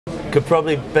Could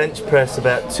probably bench press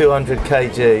about 200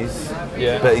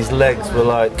 kgs, but his legs were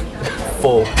like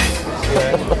 4.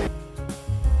 Yeah.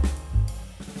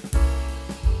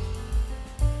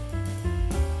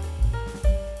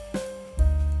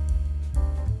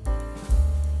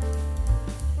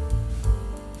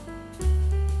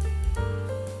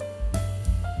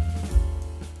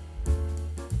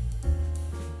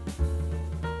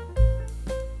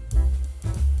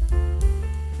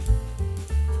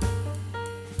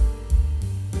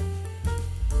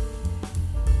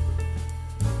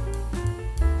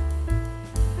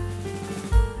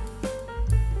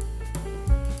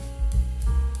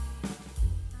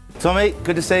 Tommy,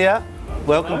 good to see you.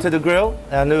 Welcome to the grill,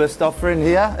 our newest offering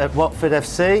here at Watford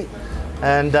FC.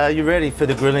 And you ready for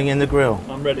the grilling in the grill?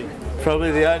 I'm ready. Probably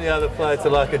the only other player to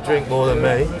like a drink more than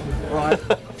me. Right.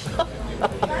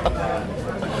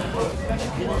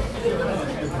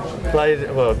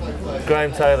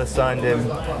 Graham Taylor signed him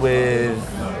with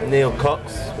Neil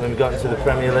Cox when we got into the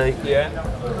Premier League. Yeah.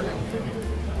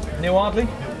 Neil Hardley?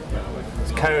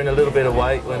 He's carrying a little bit of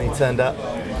weight when he turned up.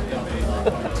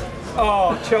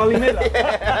 Oh, Charlie Miller.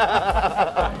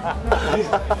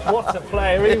 What a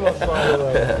player he was, by the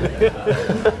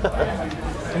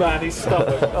way. Man, he's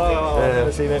stubborn. Oh, I've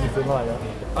never seen anything like that.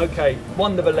 Okay,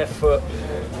 wonderful left foot.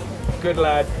 Good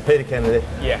lad. Peter Kennedy.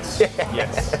 Yes,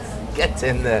 yes. Get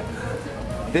in there.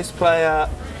 This player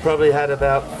probably had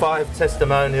about 5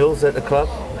 testimonials at the club.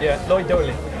 Yeah, Lloyd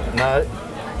Dooley. No.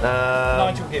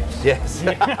 Nigel Gibbs. Yes.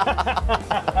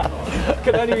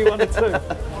 Could only be 1 or 2.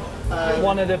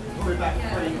 One of the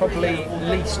probably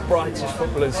least brightest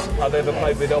footballers I've ever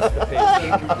played with off the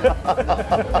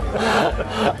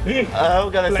pitch.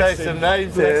 I'm going to say some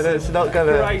names here. It's not going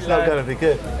to be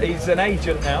good. He's an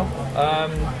agent now.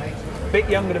 Bit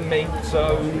younger than me,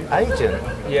 so. Agent?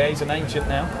 Yeah, he's an agent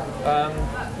now.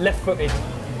 Left-footed,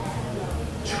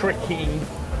 tricky,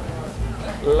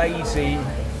 lazy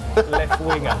left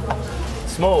winger.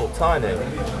 Small, tiny?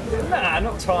 Nah,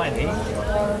 not tiny.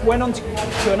 Went on to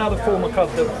another former club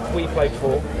that we played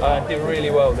for. Did really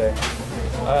well there.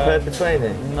 Played between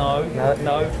it? No.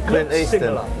 Clint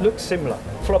Easton? Looks similar.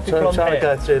 Floppy blonde hair. Trying to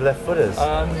go through left footers.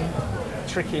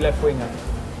 Tricky left winger.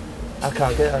 I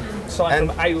can't get her. Signed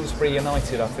from Aylesbury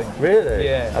United, I think. Really?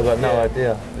 Yeah. I've got no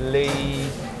idea. Lee.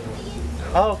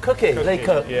 Oh, Cookie. Lee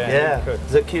Cook. Yeah. Lee Cook.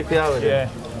 Is it QPR with him? Yeah.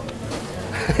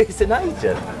 He's an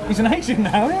agent. He's an agent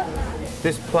now, yeah?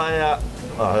 This player,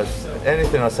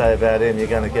 anything I say about him, you're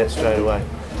going to get straight away.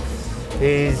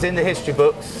 He's in the history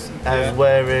books as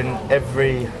wearing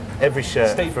every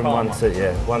shirt Steve from Palmer.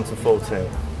 1 to 14.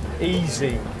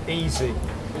 Easy.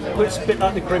 Looks a bit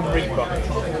like the Grim Reaper.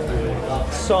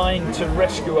 Signed to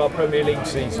rescue our Premier League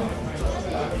season.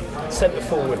 Centre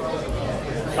forward.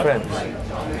 French.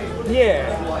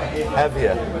 Yeah.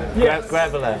 Avia. Yes.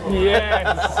 Graveler. Yes.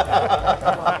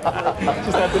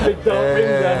 Just had the big dark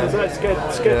ring down his head,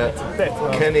 scared me to death.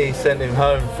 Kenny sent him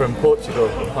home from Portugal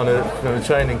from a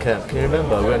training camp. Can you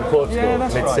remember? We went to Portugal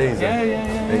mid-season. Right. Yeah.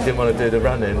 And he didn't want to do the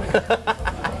running.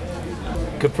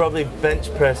 Could probably bench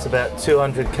press about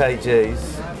 200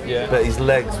 kgs, but his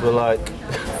legs were like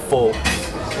 4.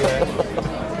 Yeah.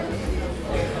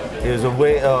 He was a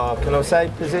wing. Can I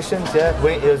say positions? Yeah,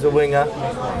 he was a winger.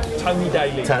 Tony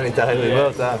Daly.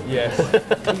 Well done. Yes. He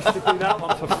used to do that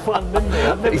one for fun, didn't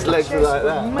he? His legs were like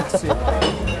that. Massive.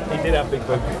 He did have big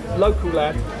boots. Local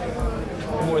lad.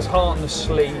 Wore his heart on the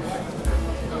sleeve.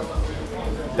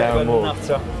 Down more.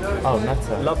 Nutter. Oh,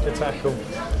 Nutter. Loved to tackle.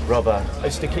 Robber. I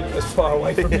used to keep as far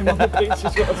away from him on the pitch as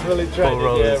possible in training.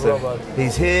 Yeah, Robber.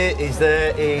 He's here. He's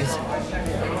there. He's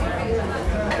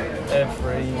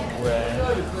everywhere.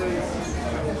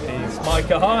 He's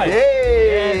Micah Hyde.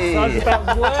 Yay! Yes, I was about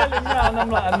whirling round. I'm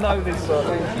like, I know this one.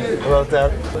 Well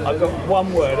done. I've got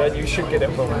one word and you should get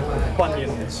it from him.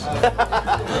 Bunions.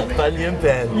 Bunyan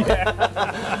Ben.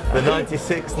 Yeah. The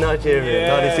 96 Nigerian,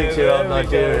 96-year-old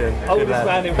Nigerian. Oldest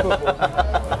man in football.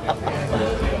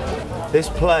 This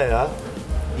player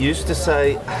used to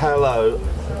say hello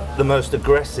the most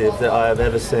aggressive that I have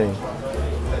ever seen.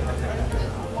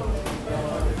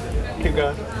 Keep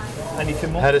going.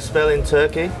 Anything more? Had a spell in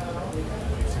Turkey.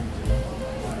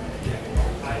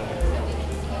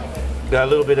 Go a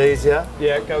little bit easier.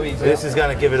 Yeah, go easier. This is going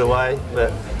to give it away,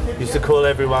 but used to call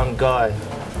everyone Guy.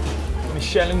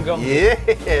 Michelle Ngom.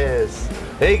 Yes.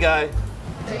 There you go.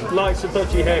 Likes a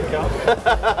dodgy haircut.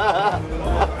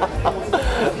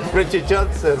 Richard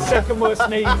Johnson. Second worst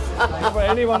knees for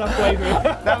anyone I've played with.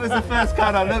 That was the first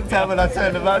card I looked at when I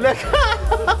turned about. Look.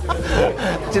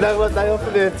 Do you know what? They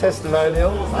offered me a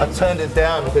testimonial. I turned it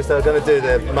down because they were going to do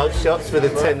their mug shots for the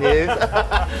 10 years.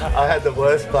 I had the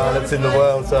worst violence in the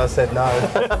world, so I said no.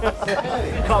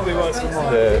 Can't be worse than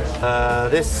mine. Yeah.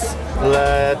 This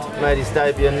lad made his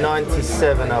debut in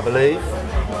 '97, I believe.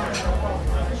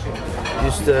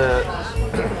 Used to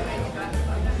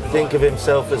think of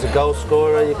himself as a goal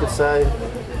scorer, you could say.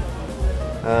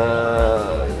 It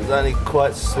was only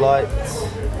quite slight.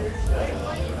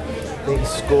 I think he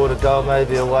scored a goal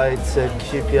maybe away to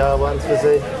QPR once, was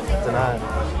he? I don't know.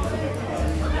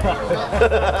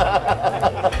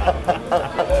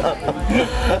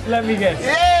 Let me guess.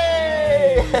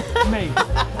 Yay! Me.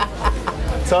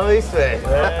 Tommy Smith.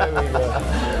 There we go.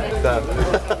 Done.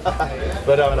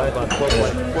 But well done. Well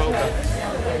done.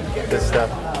 Good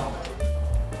stuff.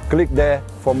 Click there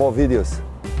for more videos.